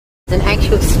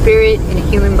actual spirit in a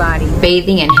human body.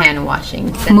 Bathing and hand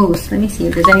washing. Mousse. Let me see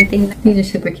if there's anything. These are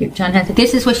super cute. John has it.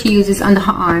 This is what she uses under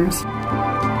her arms.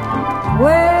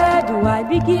 Where do I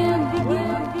begin?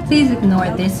 Please ignore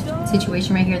this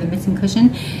situation right here, the missing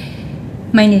cushion.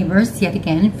 My neighbors, yet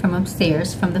again, from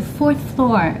upstairs, from the 4th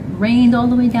floor, rained all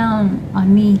the way down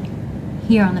on me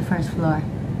here on the 1st floor.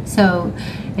 So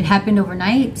it happened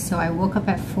overnight. So I woke up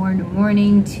at 4 in the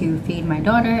morning to feed my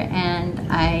daughter, and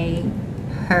I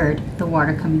heard the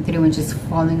water coming through and just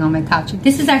falling on my couch.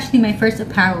 This is actually my first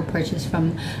apparel purchase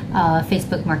from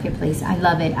Facebook Marketplace. I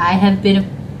love it. I have been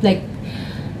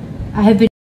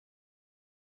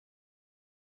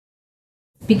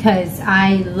because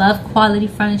I love quality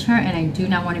furniture and I do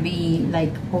not want to be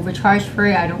like overcharged for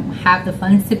it. I don't have the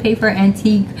funds to pay for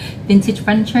antique vintage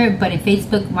furniture, but in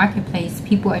Facebook Marketplace,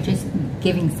 people are just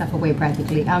giving stuff away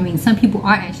practically. I mean, some people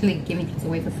are actually giving things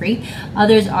away for free.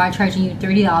 Others are charging you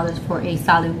 $30 for a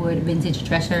solid wood vintage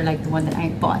dresser like the one that I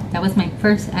bought. That was my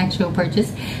first actual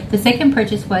purchase. The second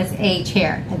purchase was a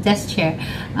chair, a desk chair.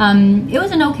 It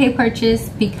was an okay purchase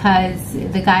because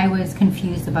the guy was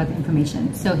confused about the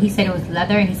information. So he said it was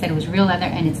leather, and he said it was real leather,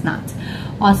 and it's not.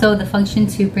 Also, the function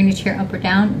to bring the chair up or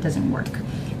down doesn't work.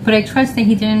 But I trust that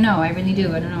he didn't know. I really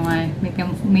do. I don't know why.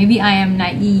 Maybe I am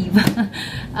naive.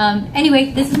 Anyway,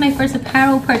 this is my first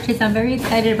apparel purchase. I'm very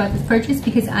excited about this purchase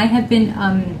because I've been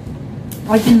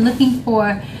looking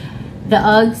for the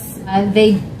Uggs.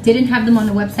 They didn't have them on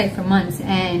the website for months,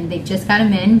 and they just got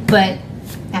them in. But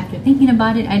after thinking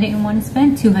about it, I didn't want to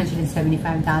spend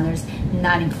 $275,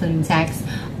 not including tax,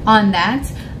 on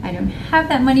that. I don't have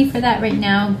that money for that right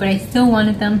now, but I still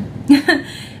wanted them.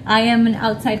 I am an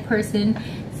outside person.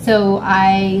 So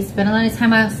I spent a lot of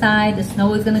time outside. The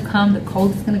snow is gonna come, the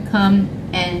cold is gonna come,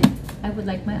 and I would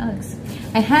like my Uggs.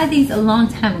 I had these a long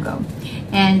time ago,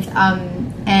 and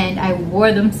I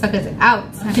wore them suckers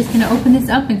out. So I'm just gonna open this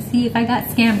up and see if I got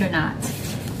scammed or not.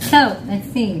 So let's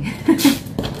see.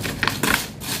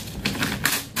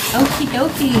 Okie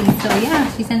dokie. So yeah,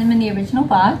 she sent them in the original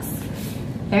box.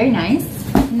 Very nice,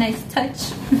 nice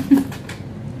touch.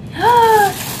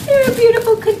 They're in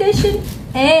beautiful condition.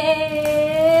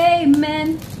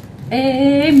 Amen.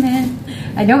 Amen.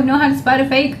 I don't know how to spot a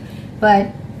fake,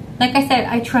 but like I said,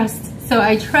 I trust. So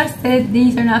I trust that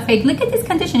these are not fake. Look at this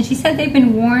condition. She said they've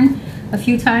been worn a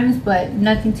few times, but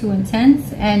nothing too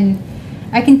intense. And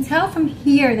I can tell from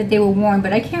here that they were worn,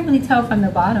 but I can't really tell from the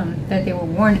bottom that they were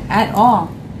worn at all.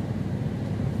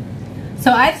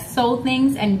 So I've sold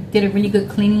things and did a really good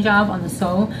cleaning job on the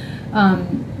sole.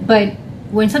 But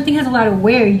when something has a lot of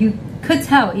wear, you could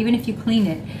tell even if you clean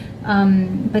it,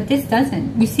 but this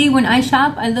doesn't. You see, when I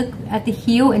shop, I look at the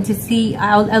heel and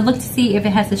I look to see if it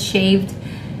has a shaved,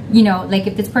 you know, like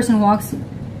if this person walks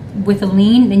with a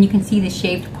lean, then you can see the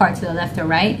shaved part to the left or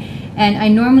right. And I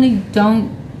normally don't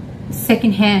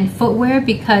secondhand footwear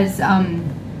because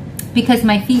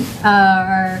my feet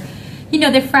are, you know,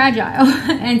 they're fragile.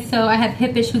 And so I have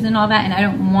hip issues and all that, and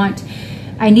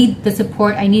I need the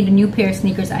support. I need a new pair of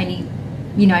sneakers. I need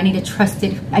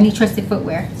trusted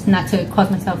footwear. It's not to cause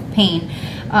myself pain.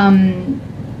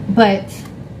 But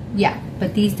yeah,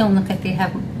 but these don't look like they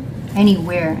have any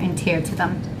wear and tear to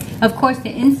them. Of course, the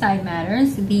inside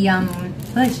matters. She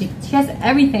has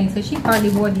everything, so she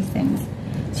hardly wore these things.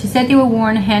 She said they were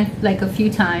worn like a few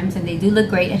times, and they do look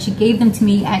great, and she gave them to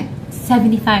me at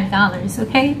 $75,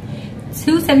 okay?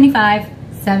 $275,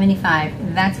 $75.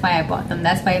 That's why I bought them.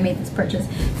 That's why I made this purchase.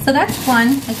 So that's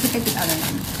one. Let's look at the other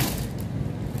one.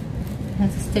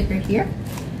 Has a sticker here.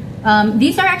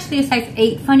 These are actually a size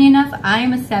 8. Funny enough, I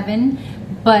am a 7,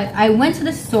 but I went to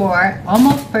the store,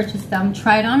 almost purchased them,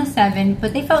 tried on a 7,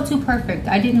 but they felt too perfect.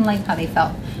 I didn't like how they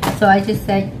felt. So I just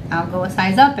said, I'll go a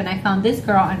size up, and I found this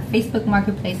girl on Facebook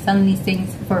Marketplace selling these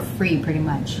things for free, pretty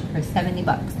much, for 70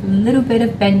 bucks. A little bit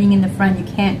of bending in the front. You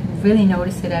can't really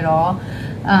notice it at all.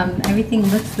 Everything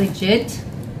looks legit.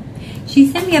 She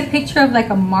sent me a picture of like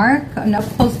a mark, an up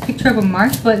close picture of a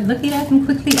mark, but looking at them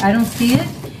quickly, I don't see it.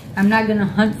 I'm not gonna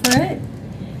hunt for it.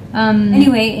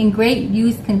 Anyway, in great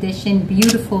used condition,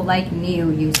 beautiful like new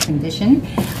used condition.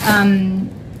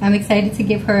 I'm excited to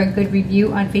give her a good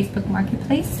review on Facebook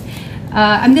Marketplace.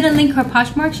 I'm gonna link her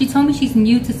Poshmark. She told me she's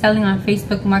new to selling on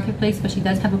Facebook Marketplace, but she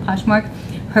does have a Poshmark.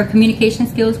 Her communication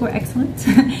skills were excellent.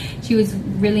 She was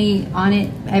really on it.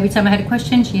 Every time I had a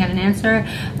question, she had an answer.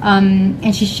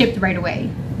 And she shipped right away.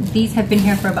 These have been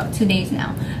here for about 2 days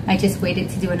now. I just waited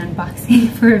to do an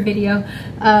unboxing for a video.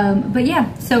 But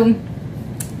yeah, so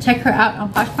check her out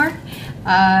on Poshmark.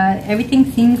 Everything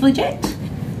seems legit.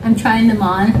 I'm trying them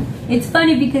on. It's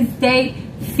funny because they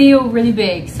feel really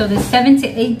big. So the 7 to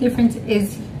 8 difference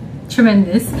is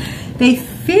tremendous. They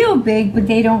feel big, but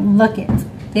they don't look it.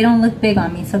 They don't look big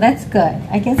on me, so that's good.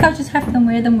 I guess I'll just have to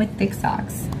wear them with thick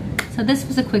socks. So this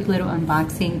was a quick little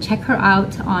unboxing. Check her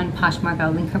out on Poshmark.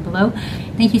 I'll link her below.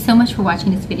 Thank you so much for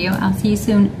watching this video. I'll see you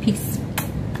soon. Peace.